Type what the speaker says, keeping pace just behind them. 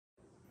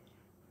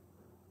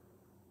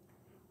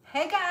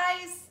Hey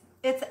guys,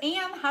 it's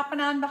Ann hopping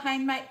on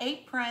behind my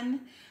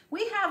apron.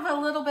 We have a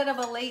little bit of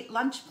a late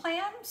lunch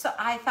plan, so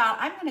I thought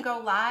I'm gonna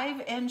go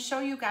live and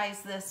show you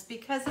guys this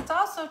because it's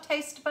also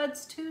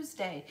Tastebuds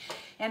Tuesday.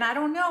 And I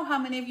don't know how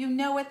many of you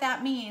know what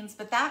that means,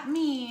 but that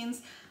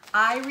means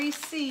I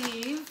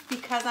receive,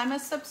 because I'm a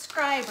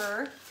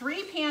subscriber,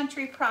 3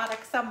 pantry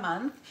products a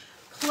month,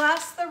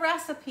 plus the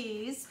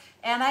recipes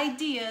and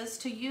ideas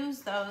to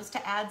use those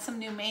to add some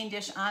new main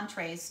dish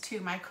entrees to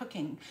my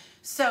cooking.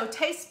 So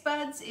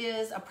Tastebuds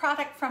is a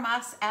product from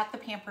us at the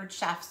Pampered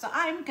Chef. So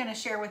I'm gonna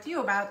share with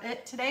you about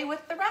it today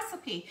with the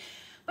recipe.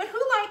 But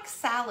who likes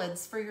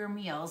salads for your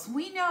meals?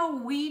 We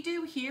know we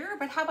do here,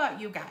 but how about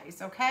you guys,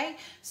 okay?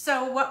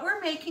 So what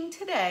we're making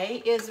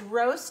today is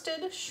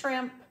roasted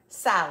shrimp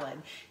salad.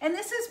 And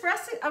this is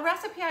a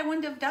recipe I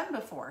wouldn't have done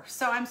before.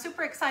 So I'm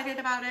super excited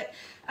about it.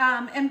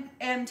 And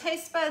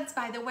Tastebuds,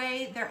 by the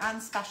way, they're on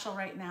special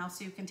right now,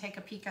 so you can take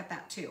a peek at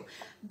that too.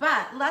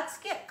 But let's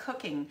get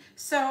cooking.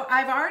 So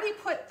I've already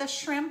put the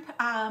shrimp,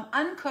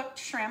 uncooked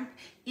shrimp,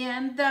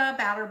 in the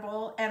batter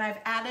bowl, and I've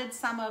added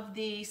some of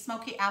the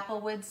smoky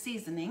applewood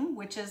seasoning,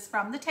 which is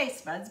from the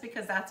Tastebuds,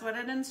 because that's what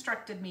it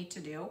instructed me to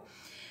do.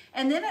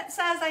 And then it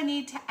says I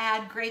need to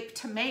add grape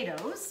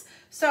tomatoes.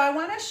 So I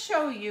want to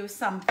show you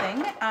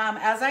something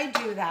as I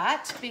do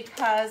that,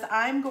 because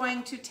I'm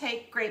going to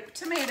take grape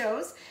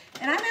tomatoes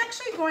and I'm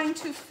actually going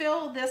to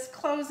fill this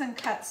close and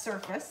cut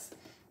surface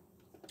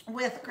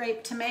with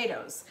grape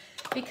tomatoes,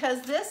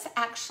 because this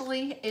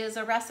actually is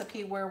a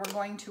recipe where we're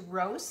going to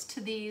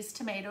roast these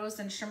tomatoes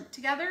and shrimp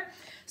together.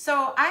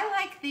 So I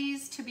like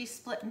these to be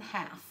split in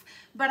half.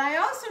 But I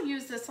also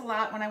use this a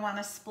lot when I want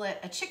to split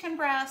a chicken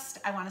breast,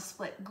 I want to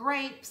split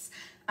grapes,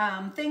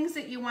 things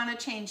that you want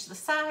to change the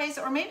size,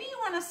 or maybe you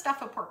want to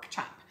stuff a pork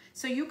chop.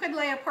 So you could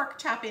lay a pork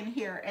chop in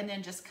here and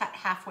then just cut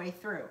halfway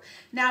through.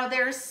 Now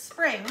there's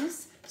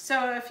springs,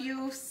 so if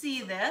you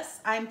see this,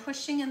 I'm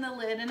pushing in the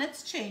lid and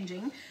it's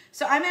changing.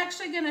 So I'm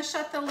actually going to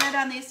shut the lid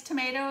on these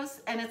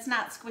tomatoes and it's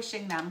not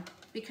squishing them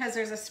because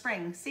there's a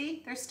spring.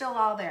 See, they're still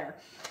all there.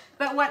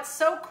 But what's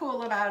so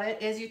cool about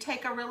it is you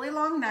take a really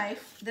long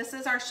knife. This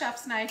is our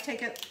chef's knife.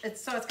 Take it,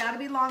 so it's got to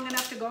be long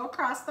enough to go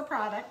across the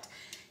product.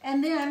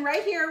 And then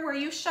right here where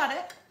you shut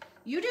it,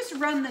 you just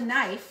run the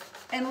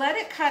knife and let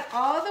it cut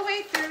all the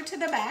way through to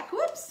the back.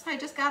 Whoops, I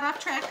just got off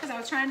track because I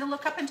was trying to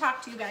look up and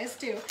talk to you guys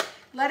too.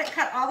 Let it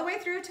cut all the way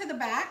through to the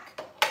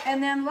back.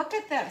 And then look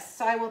at this.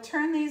 So I will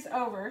turn these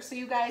over so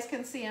you guys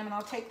can see them, and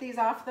I'll take these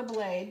off the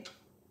blade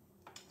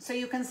so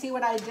you can see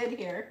what I did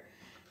here.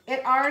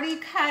 It already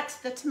cut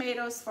the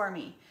tomatoes for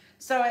me.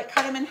 So it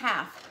cut them in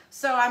half.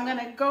 So I'm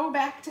gonna go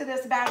back to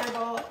this batter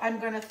bowl. I'm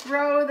gonna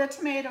throw the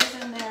tomatoes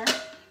in there,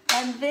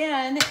 and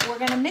then we're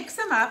gonna mix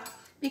them up,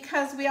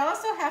 because we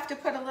also have to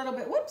put a little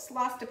bit, whoops,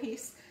 lost a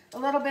piece, a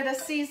little bit of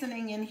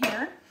seasoning in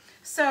here.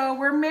 So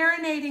we're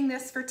marinating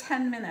this for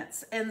 10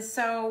 minutes. And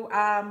so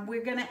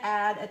we're gonna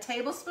add a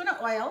tablespoon of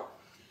oil,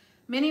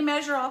 mini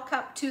measure-all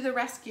cup to the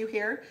rescue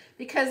here,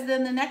 because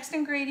then the next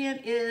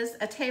ingredient is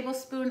a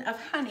tablespoon of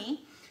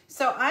honey.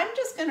 So I'm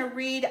just gonna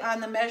read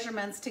on the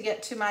measurements to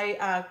get to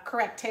my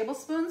correct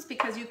tablespoons,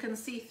 because you can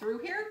see through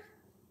here.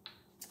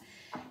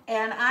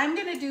 And I'm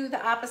gonna do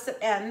the opposite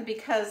end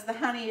because the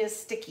honey is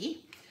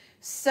sticky.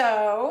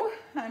 So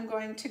I'm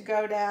going to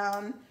go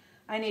down,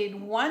 I need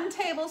 1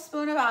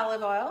 tablespoon of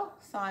olive oil.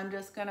 So I'm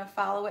just gonna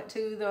follow it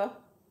to the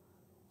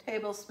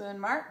tablespoon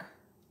mark.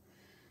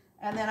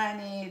 And then I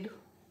need,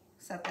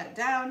 set that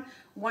down,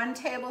 1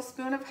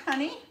 tablespoon of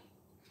honey.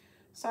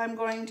 So I'm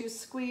going to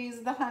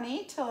squeeze the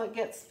honey till it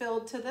gets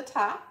filled to the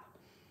top.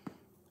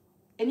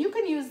 And you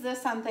can use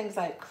this on things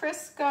like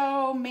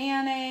Crisco,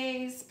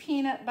 mayonnaise,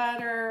 peanut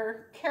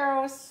butter,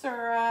 Caro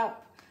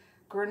syrup,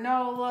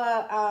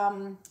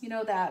 granola, you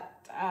know,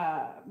 that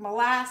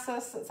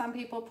molasses that some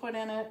people put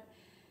in it.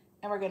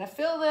 And we're gonna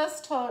fill this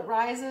till it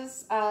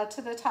rises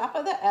to the top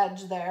of the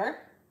edge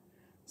there.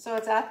 So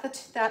it's at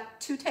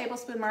that 2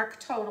 tablespoon mark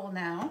total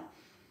now.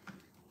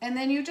 And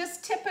then you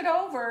just tip it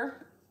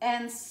over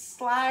and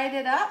slide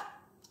it up,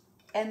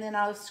 and then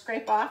I'll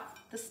scrape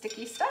off the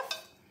sticky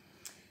stuff.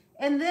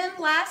 And then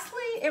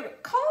lastly,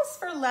 it calls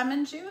for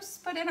lemon juice,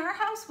 but in our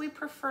house we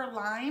prefer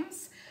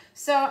limes.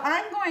 So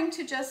I'm going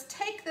to just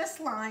take this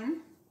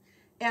lime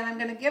and I'm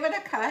gonna give it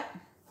a cut.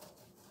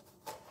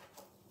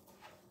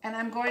 And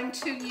I'm going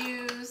to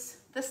use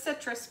the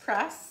citrus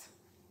press.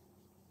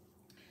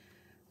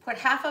 Put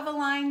half of a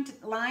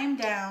lime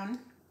down,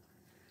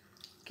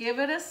 give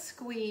it a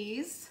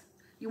squeeze.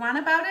 You want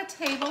about a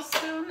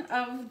tablespoon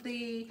of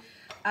the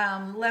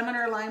lemon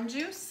or lime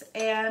juice.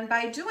 And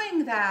by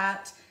doing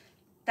that,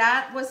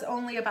 that was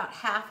only about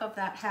half of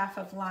that half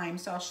of lime.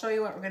 So I'll show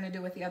you what we're gonna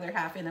do with the other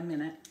half in a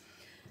minute.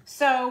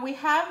 So we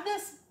have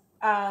this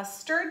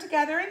stirred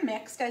together and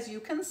mixed, as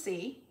you can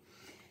see.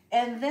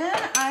 And then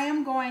I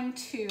am going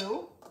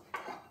to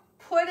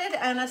put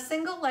it on a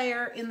single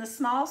layer in the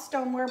small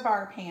stoneware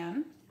bar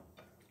pan.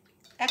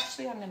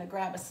 Actually, I'm gonna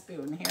grab a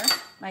spoon here,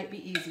 might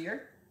be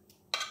easier.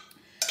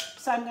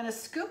 So I'm gonna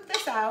scoop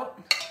this out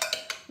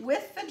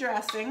with the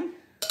dressing,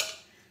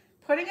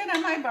 putting it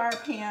on my bar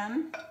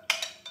pan,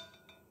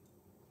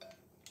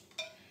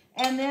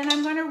 And then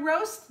I'm gonna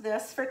roast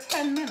this for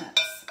 10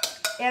 minutes.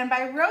 And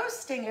by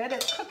roasting it,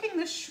 it's cooking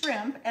the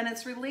shrimp and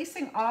it's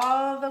releasing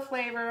all the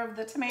flavor of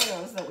the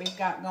tomatoes that we've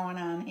got going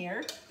on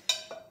here.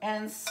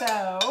 And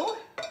so,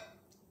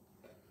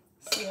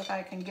 see if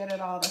I can get it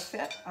all to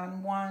fit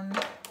on one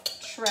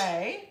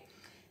tray.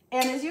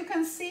 And as you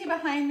can see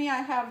behind me,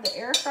 I have the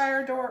air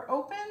fryer door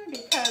open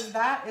because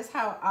that is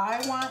how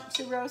I want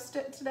to roast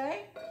it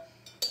today.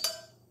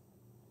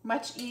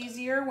 Much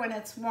easier when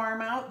it's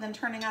warm out than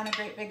turning on a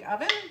great big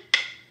oven.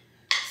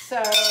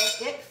 So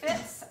it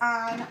fits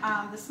on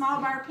the small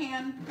bar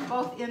pan,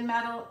 both in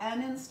metal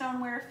and in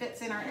stoneware,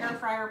 fits in our air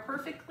fryer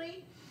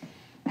perfectly.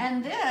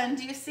 And then,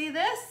 do you see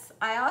this?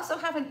 I also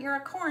have an ear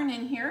of corn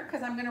in here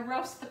because I'm gonna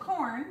roast the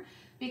corn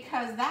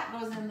because that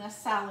goes in this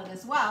salad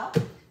as well.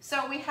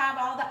 So we have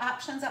all the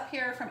options up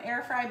here from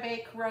air fry,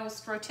 bake,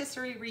 roast,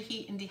 rotisserie,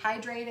 reheat, and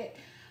dehydrate it.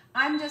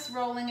 I'm just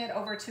rolling it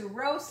over to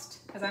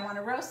roast because I want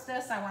to roast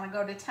this. I want to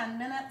go to 10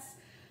 minutes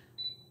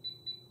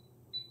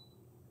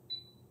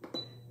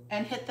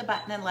and hit the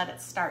button and let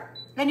it start.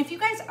 And if you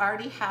guys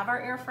already have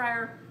our air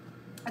fryer,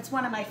 it's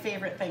one of my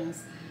favorite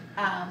things.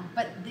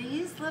 But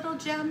these little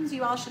gems,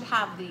 you all should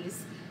have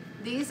these.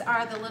 These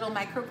are the little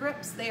micro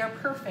grips. They are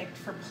perfect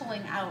for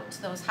pulling out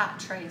those hot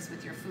trays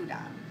with your food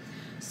on.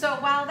 So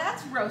while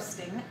that's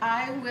roasting,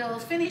 I will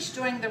finish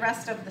doing the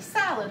rest of the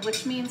salad,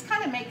 which means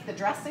kind of make the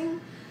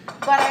dressing.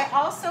 But I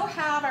also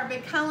have our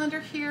big colander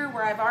here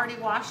where I've already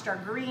washed our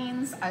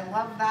greens. I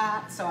love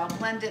that, so I'll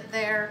blend it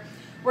there.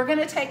 We're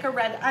gonna take a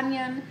red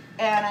onion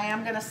and I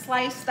am gonna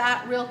slice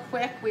that real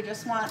quick. We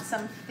just want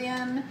some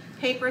thin,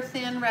 paper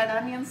thin red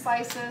onion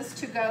slices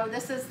to go.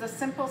 This is the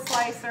simple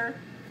slicer.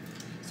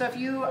 So if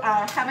you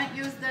haven't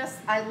used this,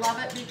 I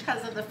love it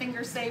because of the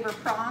finger saver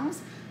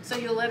prongs. So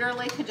you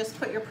literally can just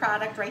put your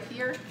product right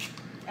here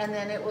and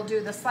then it will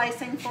do the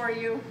slicing for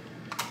you.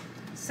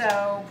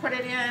 So put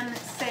it in,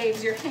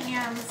 saves your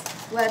hands,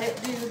 let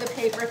it do the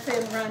paper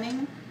thin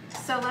running.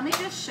 So let me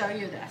just show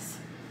you this,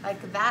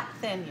 like that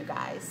thin, you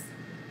guys.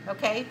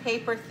 Okay,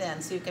 paper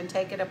thin, so you can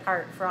take it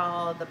apart for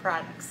all of the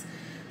products.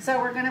 So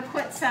we're gonna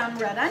put some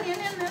red onion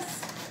in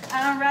this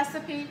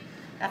recipe.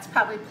 That's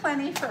probably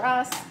plenty for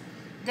us.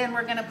 Then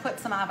we're gonna put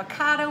some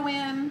avocado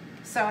in.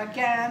 So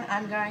again,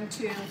 I'm going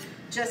to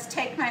just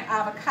take my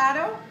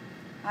avocado.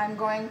 I'm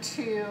going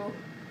to,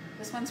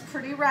 this one's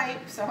pretty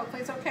ripe, so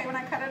hopefully it's okay when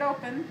I cut it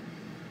open.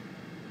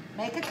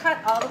 Make a cut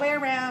all the way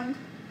around.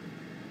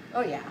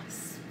 Oh yeah,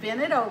 spin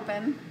it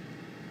open.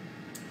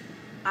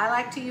 I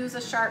like to use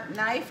a sharp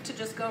knife to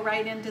just go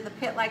right into the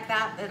pit like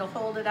that. It'll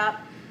hold it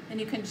up and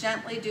you can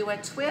gently do a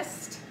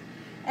twist.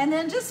 And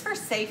then just for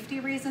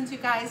safety reasons, you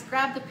guys,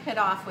 grab the pit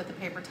off with a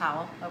paper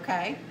towel,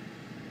 okay?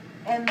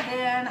 And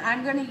then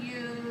I'm gonna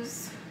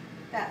use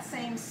that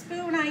same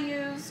spoon I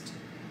used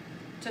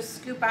to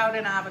scoop out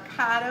an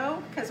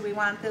avocado because we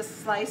want this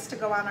slice to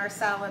go on our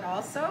salad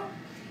also.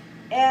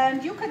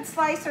 And you could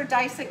slice or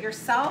dice it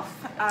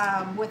yourself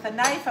with a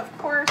knife, of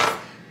course,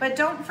 but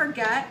don't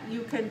forget,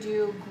 you can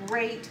do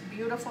great,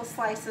 beautiful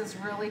slices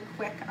really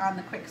quick on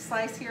the quick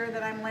slice here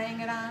that I'm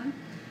laying it on.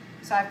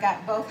 So I've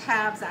got both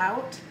halves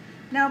out.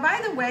 Now,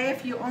 by the way,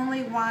 if you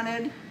only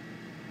wanted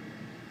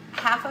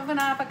half of an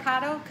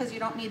avocado, because you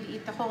don't need to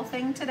eat the whole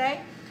thing today,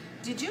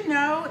 did you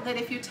know that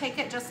if you take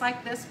it just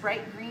like this,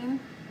 bright green,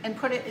 and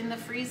put it in the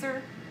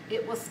freezer,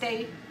 it will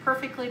stay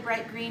perfectly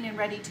bright green and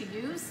ready to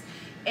use?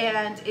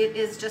 And it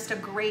is just a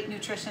great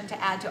nutrition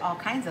to add to all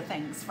kinds of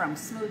things, from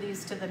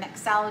smoothies to the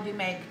next salad you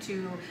make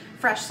to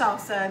fresh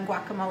salsa and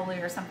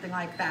guacamole or something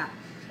like that.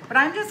 But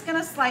I'm just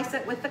gonna slice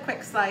it with the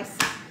quick slice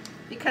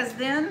because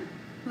then,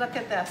 look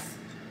at this.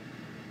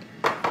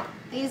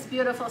 These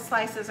beautiful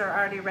slices are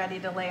already ready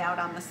to lay out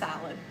on the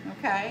salad,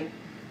 okay?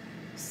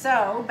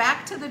 So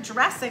back to the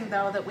dressing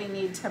though that we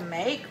need to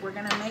make. We're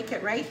gonna make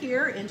it right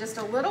here in just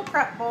a little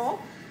prep bowl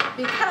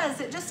because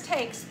it just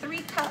takes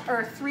 3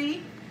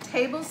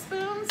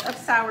 tablespoons of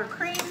sour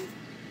cream.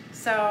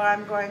 So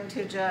I'm going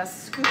to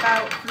just scoop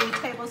out 3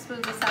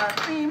 tablespoons of sour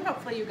cream.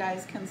 Hopefully you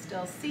guys can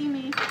still see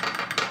me.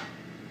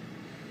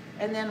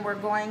 And then we're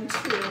going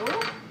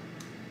to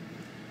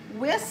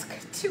whisk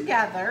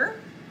together,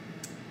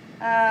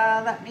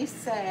 let me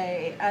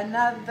say,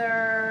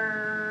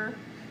 another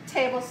 1.5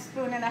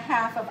 tablespoons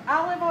of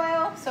olive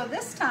oil. So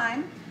this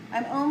time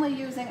I'm only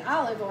using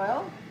olive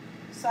oil.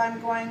 So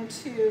I'm going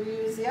to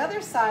use the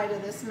other side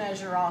of this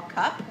measure-all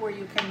cup where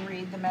you can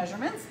read the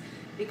measurements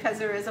because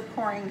there is a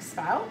pouring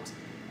spout.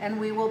 And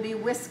we will be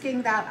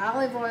whisking that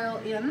olive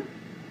oil in.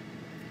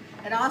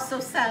 It also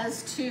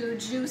says to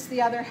juice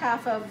the other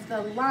half of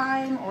the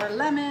lime or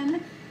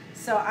lemon.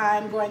 So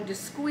I'm going to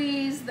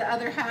squeeze the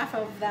other half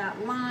of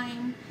that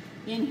lime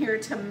in here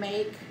to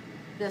make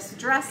this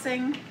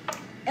dressing.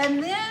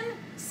 And then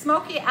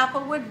smoky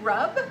applewood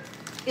rub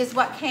is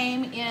what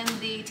came in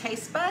the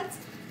Tastebuds.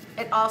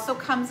 It also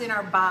comes in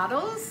our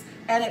bottles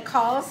and it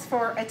calls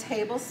for a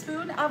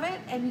tablespoon of it.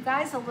 And you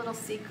guys, a little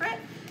secret,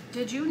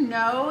 did you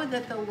know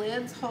that the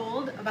lids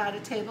hold about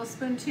a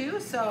tablespoon too?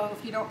 So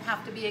if you don't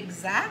have to be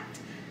exact,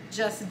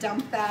 just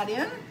dump that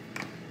in.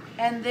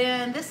 And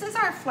then this is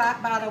our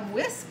flat bottom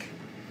whisk.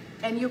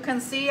 And you can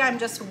see I'm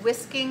just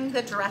whisking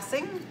the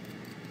dressing.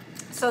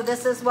 So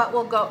this is what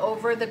will go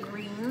over the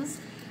greens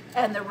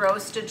and the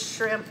roasted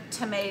shrimp,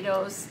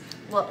 tomatoes.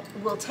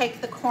 We'll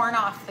take the corn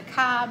off the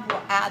cob,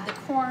 we'll add the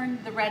corn,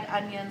 the red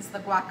onions, the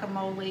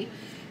guacamole,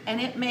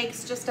 and it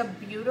makes just a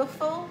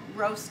beautiful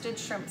roasted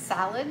shrimp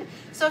salad.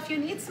 So if you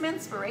need some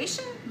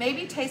inspiration,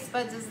 maybe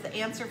Tastebuds is the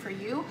answer for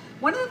you.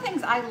 One of the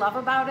things I love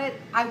about it,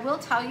 I will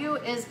tell you,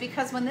 is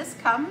because when this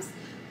comes,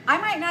 I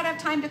might not have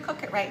time to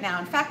cook it right now.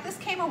 In fact, this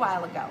came a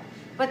while ago,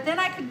 but then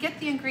I could get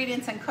the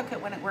ingredients and cook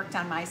it when it worked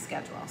on my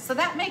schedule. So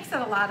that makes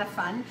it a lot of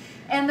fun.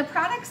 And the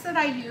products that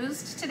I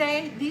used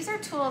today, these are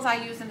tools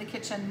I use in the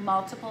kitchen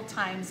multiple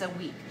times a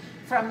week.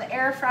 From the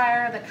air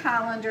fryer, the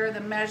colander, the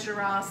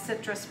Measure-All,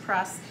 citrus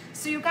press.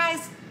 So you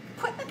guys,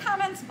 put in the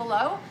comments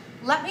below,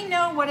 let me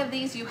know what of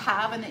these you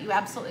have and that you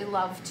absolutely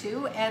love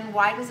too, and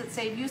why does it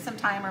save you some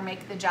time or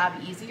make the job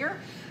easier.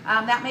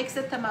 That makes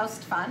it the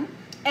most fun.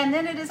 And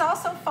then it is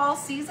also fall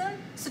season,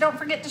 so don't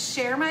forget to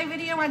share my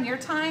video on your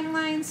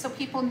timeline so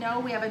people know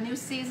we have a new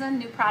season,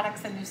 new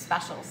products, and new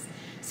specials.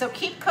 So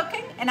keep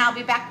cooking, and I'll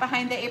be back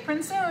behind the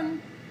apron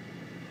soon.